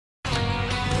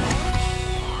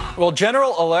Well,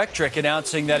 General Electric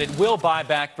announcing that it will buy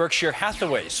back Berkshire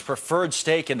Hathaway's preferred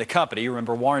stake in the company.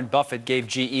 Remember, Warren Buffett gave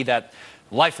GE that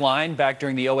lifeline back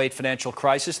during the '08 financial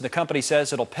crisis. And the company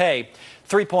says it'll pay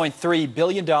 $3.3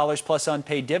 billion plus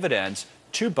unpaid dividends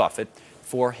to Buffett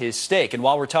for his stake. And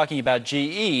while we're talking about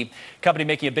GE, company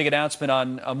making a big announcement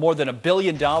on more than $1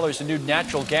 billion in new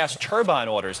natural gas turbine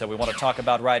orders that we want to talk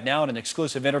about right now in an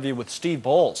exclusive interview with Steve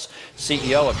Bolze,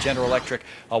 CEO of General Electric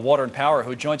Water and Power,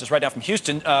 who joins us right now from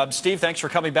Houston. Steve, thanks for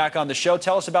coming back on the show.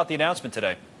 Tell us about the announcement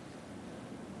today.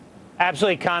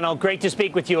 Absolutely, Connell. Great to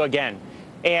speak with you again.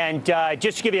 And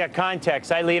just to give you a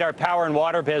context, I lead our power and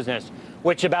water business,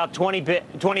 which is about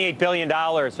 $28 billion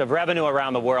of revenue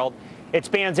around the world. It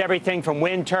spans everything from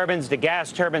wind turbines to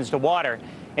gas turbines to water.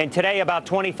 And today, about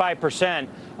 25%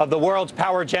 of the world's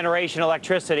power generation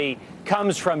electricity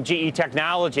comes from GE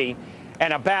technology.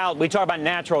 And we talk about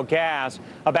natural gas,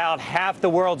 about half the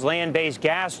world's land-based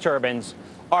gas turbines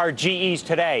are GE's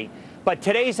today. But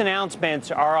today's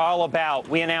announcements are all about,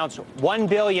 we announced $1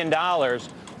 billion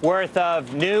worth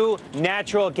of new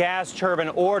natural gas turbine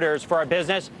orders for our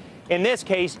business, in this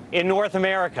case, in North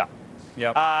America.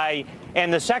 Yep.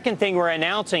 And the second thing we're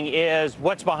announcing is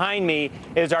what's behind me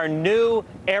is our new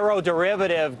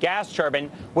Aeroderivative gas turbine,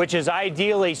 which is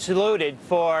ideally suited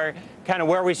for kind of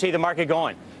where we see the market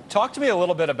going. Talk to me a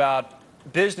little bit about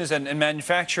business and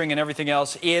manufacturing and everything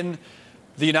else in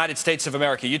the United States of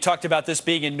America. You talked about this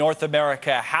being in North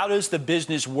America. How does the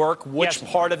business work? Which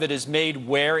part of it is made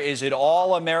where? Is it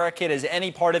all American? Is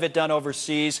any part of it done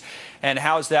overseas? And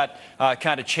how is that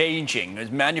kind of changing?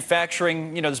 Is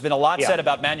manufacturing, there's been a lot said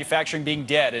about manufacturing being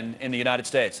dead in the United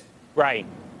States. Right.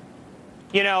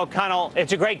 Connell,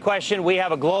 it's a great question. We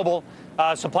have a global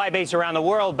supply base around the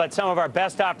world, but some of our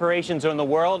best operations in the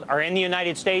world are in the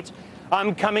United States.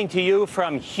 I'm coming to you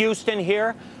from Houston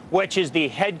here, which is the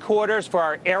headquarters for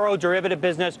our Aeroderivative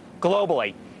business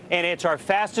globally. And it's our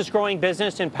fastest growing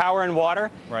business in power and water.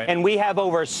 Right. And we have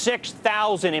over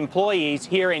 6,000 employees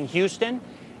here in Houston.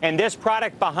 And this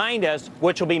product behind us,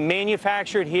 which will be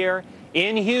manufactured here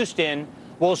in Houston,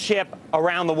 will ship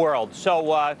around the world.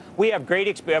 So we have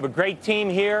a great team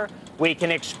here. We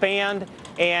can expand,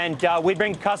 and we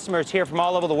bring customers here from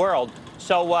all over the world.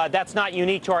 So that's not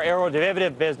unique to our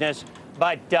Aeroderivative business.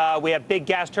 But we have big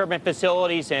gas turbine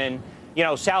facilities in,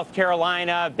 South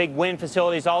Carolina, big wind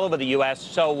facilities all over the U.S.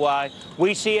 So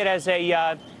we see it as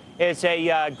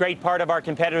a great part of our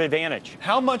competitive advantage.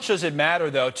 How much does it matter,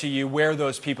 though, to you where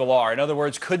those people are? In other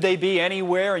words, could they be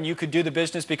anywhere and you could do the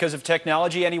business because of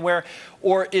technology anywhere?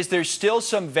 Or is there still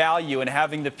some value in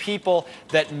having the people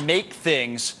that make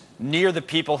things near the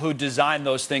people who design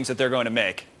those things that they're going to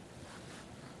make?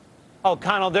 Oh,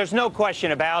 Connell, there's no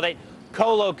question about it.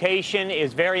 Co-location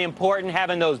is very important,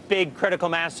 having those big critical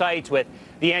mass sites with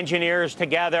the engineers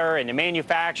together and the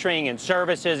manufacturing and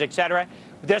services, et cetera.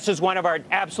 This is one of our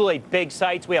absolutely big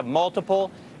sites. We have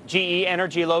multiple GE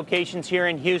Energy locations here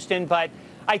in Houston. But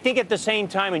I think at the same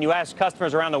time, when you ask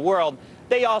customers around the world,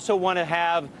 they also want to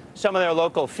have some of their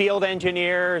local field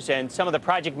engineers and some of the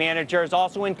project managers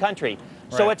also in country.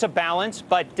 Right. So it's a balance,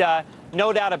 but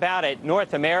no doubt about it,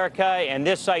 North America and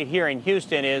this site here in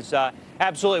Houston is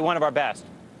absolutely one of our best.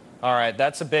 All right,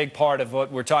 that's a big part of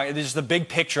what we're talking. This is the big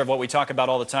picture of what we talk about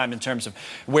all the time in terms of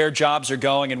where jobs are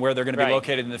going and where they're going to be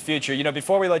located in the future.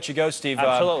 Before we let you go, Steve,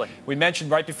 we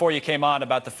mentioned right before you came on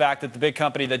about the fact that the big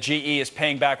company, that GE, is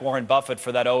paying back Warren Buffett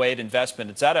for that '08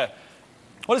 investment.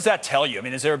 What does that tell you? I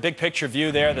mean, is there a big picture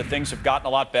view there that things have gotten a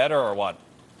lot better, or what?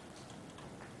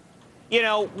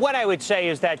 What I would say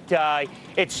is that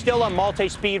it's still a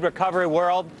multi-speed recovery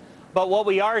world, but what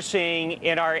we are seeing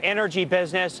in our energy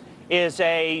business is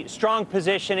a strong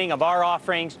positioning of our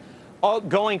offerings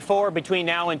going forward. Between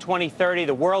now and 2030,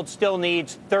 the world still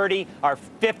needs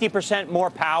 50% more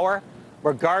power,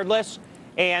 regardless.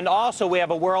 And also, we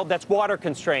have a world that's water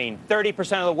constrained.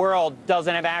 30% of the world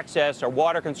doesn't have access or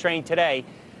water constrained today.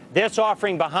 This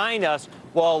offering behind us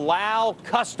will allow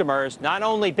customers, not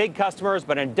only big customers,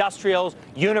 but industrials,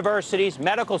 universities,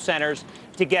 medical centers,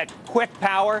 to get quick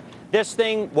power. This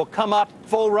thing will come up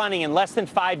full running in less than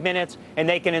 5 minutes, and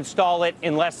they can install it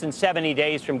in less than 70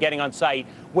 days from getting on site,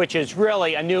 which is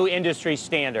really a new industry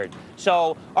standard.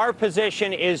 So our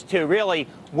position is to really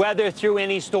weather through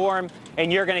any storm,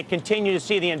 and you're going to continue to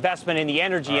see the investment in the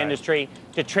energy industry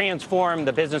to transform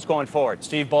the business going forward.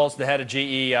 Steve Bolze, the head of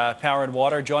GE Power and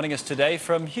Water, joining us today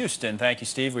from Houston. Thank you,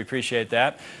 Steve. We appreciate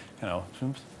that.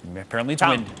 Apparently it's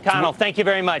windy. Connell, thank you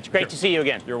very much. Great to see you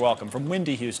again. You're welcome. From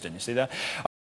windy Houston. You see that?